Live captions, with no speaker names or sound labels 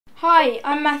Hi,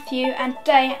 I'm Matthew, and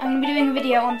today I'm going to be doing a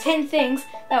video on 10 things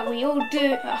that we all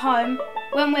do at home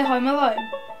when we're home alone.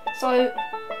 So,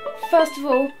 first of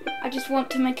all, I just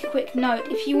want to make a quick note.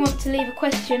 If you want to leave a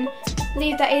question,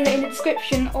 leave that either in the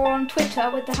description or on Twitter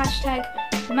with the hashtag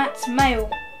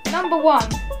MatsMail. Number 1.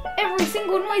 Every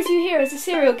single noise you hear is a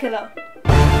serial killer.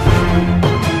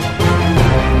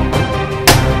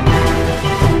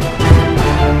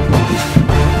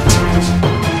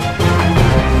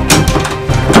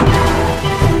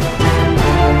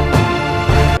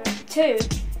 Two,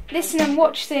 listen and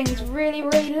watch things really,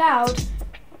 really loud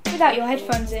without your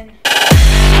headphones in.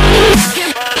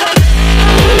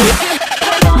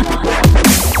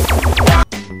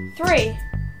 3,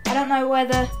 I don't know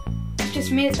whether it's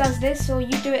just me that does this or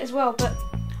you do it as well, but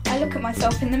I look at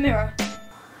myself in the mirror.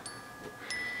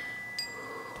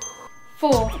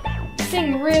 4,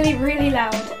 sing really, really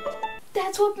loud.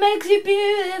 That's what makes you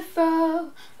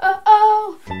beautiful. Oh,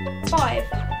 oh. 5,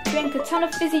 drink a ton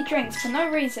of fizzy drinks for no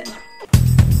reason.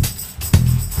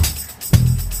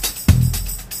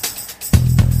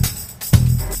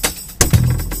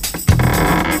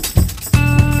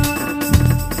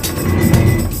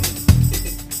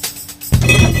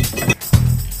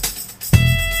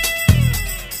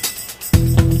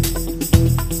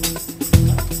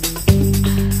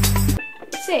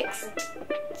 6,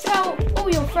 tell all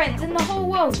your friends in the whole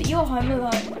world that you're home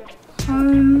alone.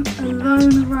 Home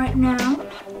alone right now?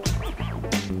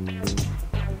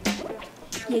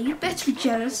 Yeah, you better be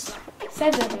jealous.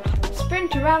 7,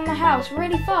 sprint around the house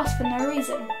really fast for no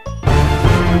reason.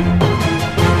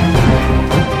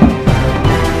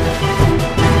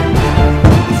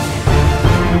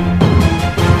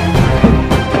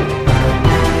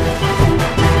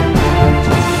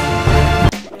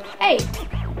 8,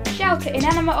 shout at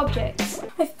inanimate objects.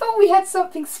 I thought we had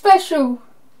something special.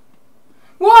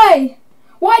 Why?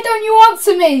 Why don't you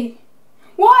answer me?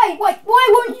 Why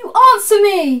won't you answer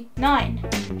me?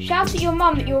 9, shout at your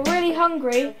mum that you're really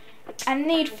hungry and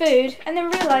need food and then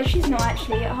realise she's not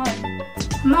actually at home.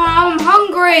 Mum, I'm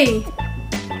hungry.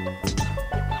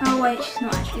 Oh wait, she's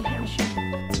not actually here, is she?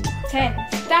 10,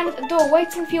 stand at the door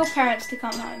waiting for your parents to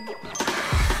come home.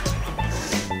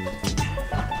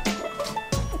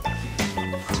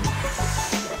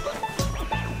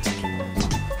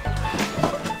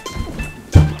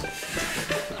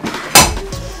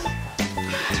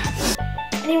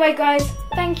 Anyway guys,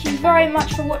 thank you very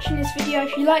much for watching this video.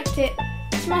 If you liked it,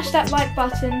 smash that like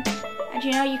button, and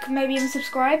you know, you can maybe even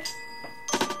subscribe.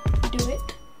 Do it.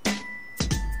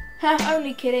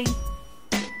 Only kidding.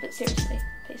 But seriously,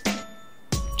 please do.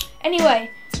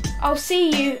 Anyway, I'll see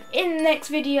you in the next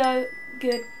video.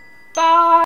 Goodbye.